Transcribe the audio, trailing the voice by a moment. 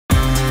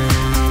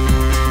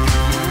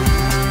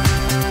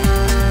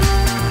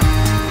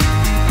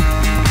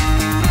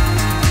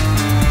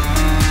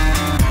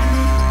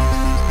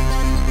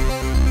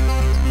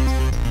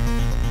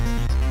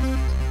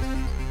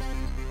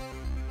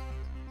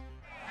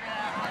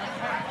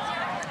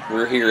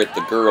We're here at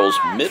the girls'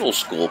 middle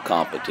school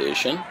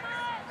competition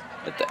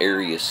at the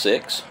Area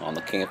 6 on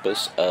the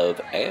campus of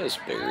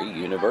Asbury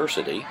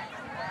University.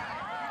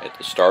 At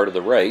the start of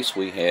the race,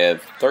 we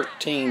have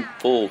 13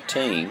 full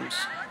teams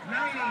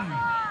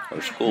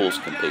or schools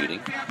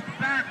competing.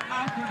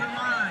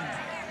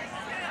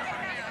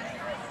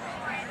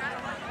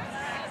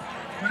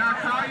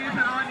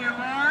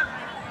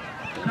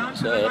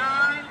 Thumbs up.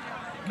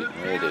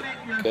 Getting ready to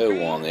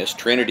go on this.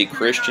 Trinity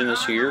Christian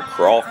is here.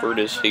 Crawford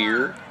is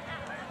here.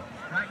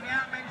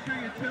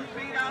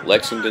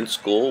 Lexington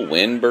School,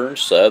 Winburn,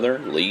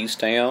 Southern,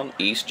 Leestown,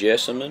 East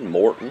Jessamine,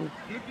 Morton,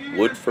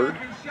 Woodford,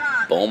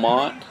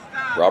 Beaumont,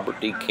 Robert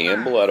D.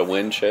 Campbell out of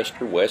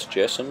Winchester, West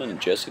Jessamine, and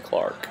Jesse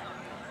Clark.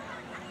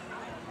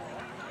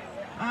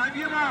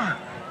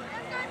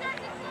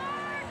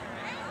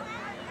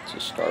 It's the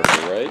start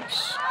of the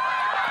race.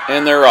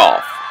 And they're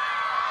off.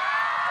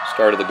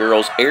 Start of the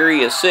girls'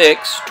 Area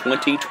 6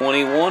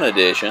 2021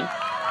 edition.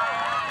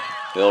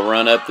 They'll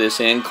run up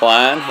this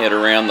incline, head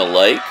around the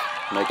lake,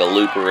 make a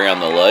loop around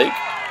the lake,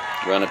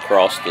 run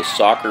across the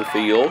soccer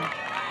field,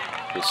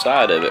 the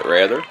side of it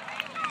rather,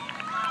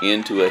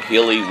 into a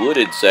hilly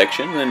wooded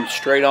section, then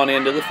straight on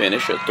into the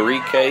finish, a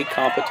 3K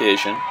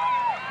competition.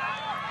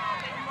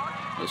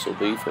 This will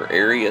be for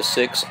Area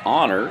 6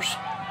 honors.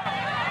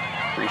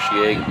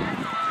 Appreciate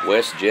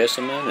West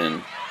Jessamine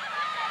and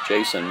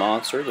Jason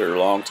Monser, their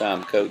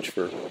longtime coach,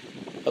 for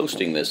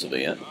hosting this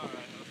event.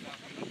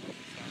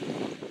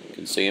 You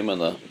can see him in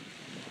the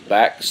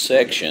back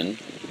section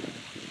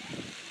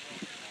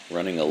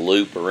running a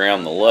loop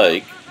around the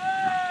lake.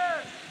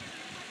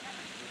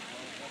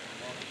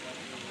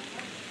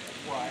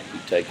 I'll be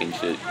taking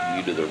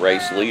you to the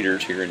race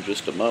leaders here in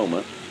just a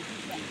moment.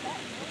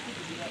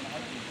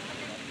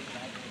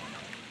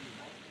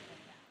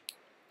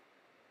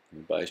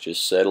 Everybody's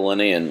just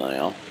settling in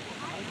now,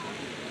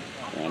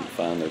 trying to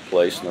find their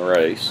place in the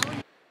race.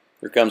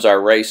 Here comes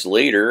our race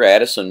leader,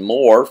 Addison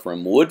Moore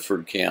from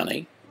Woodford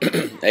County,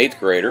 8th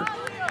grader.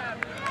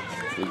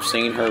 We've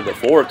seen her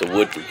before at the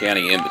Woodford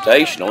County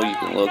Invitational. You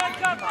can look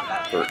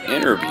for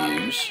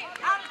interviews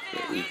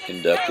that we've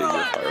conducted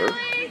with her.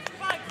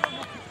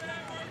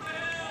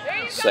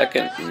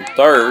 Second and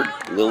third,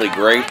 Lily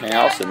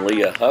Greathouse and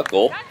Leah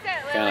Huckle,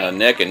 kind of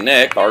neck and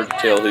neck. Hard to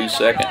tell who's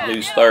second,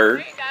 who's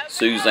third.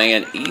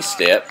 Suzanne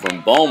Estep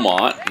from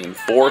Beaumont in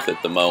 4th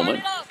at the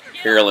moment.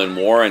 Carolyn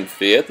Warren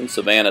 5th and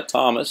Savannah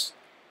Thomas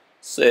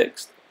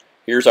 6th.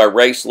 Here's our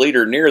race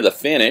leader near the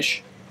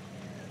finish.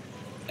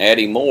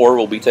 Addie Moore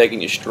will be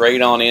taking you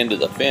straight on into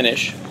the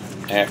finish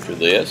after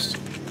this.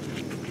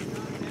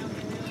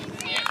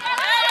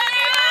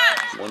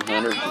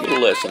 100, a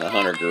little less than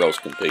 100 girls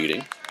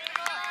competing.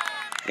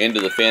 Into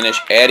the finish.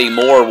 Addie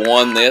Moore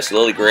won this.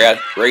 Lily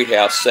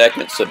Greathouse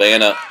 2nd.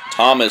 Savannah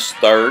Thomas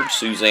 3rd.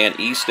 Suzanne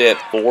Estep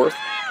 4th.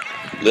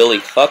 Lily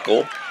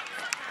Huckle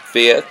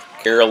 5th.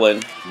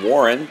 Carolyn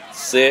Warren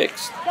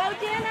 6th.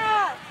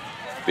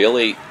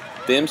 Billy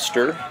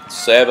Thimster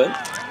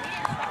 7th.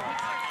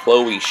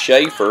 Chloe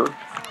Schaefer,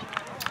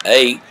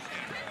 8th.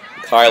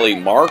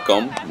 Kylie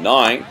Markham,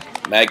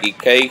 9th. Maggie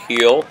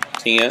Cahill,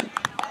 10th.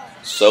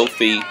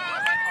 Sophie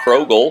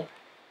Krogel,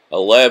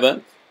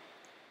 11th.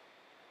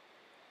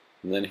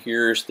 And then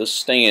here's the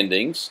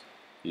standings.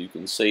 You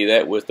can see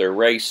that with their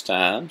race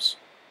times.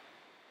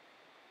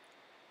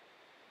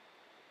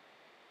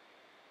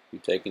 We're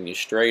taking you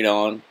straight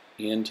on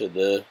into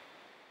the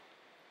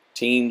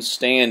team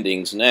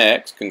standings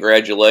next.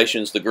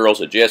 Congratulations, the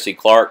girls of Jesse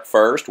Clark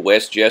 1st,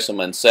 West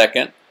Jessamine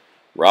 2nd,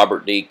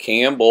 Robert D.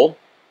 Campbell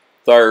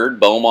 3rd,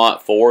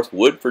 Beaumont 4th,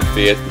 Woodford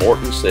 5th,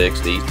 Morton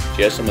 6th, East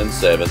Jessamine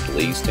 7th,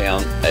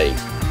 Leestown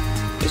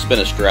 8th. This has been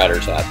a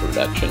Strider's Eye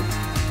production.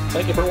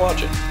 Thank you for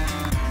watching.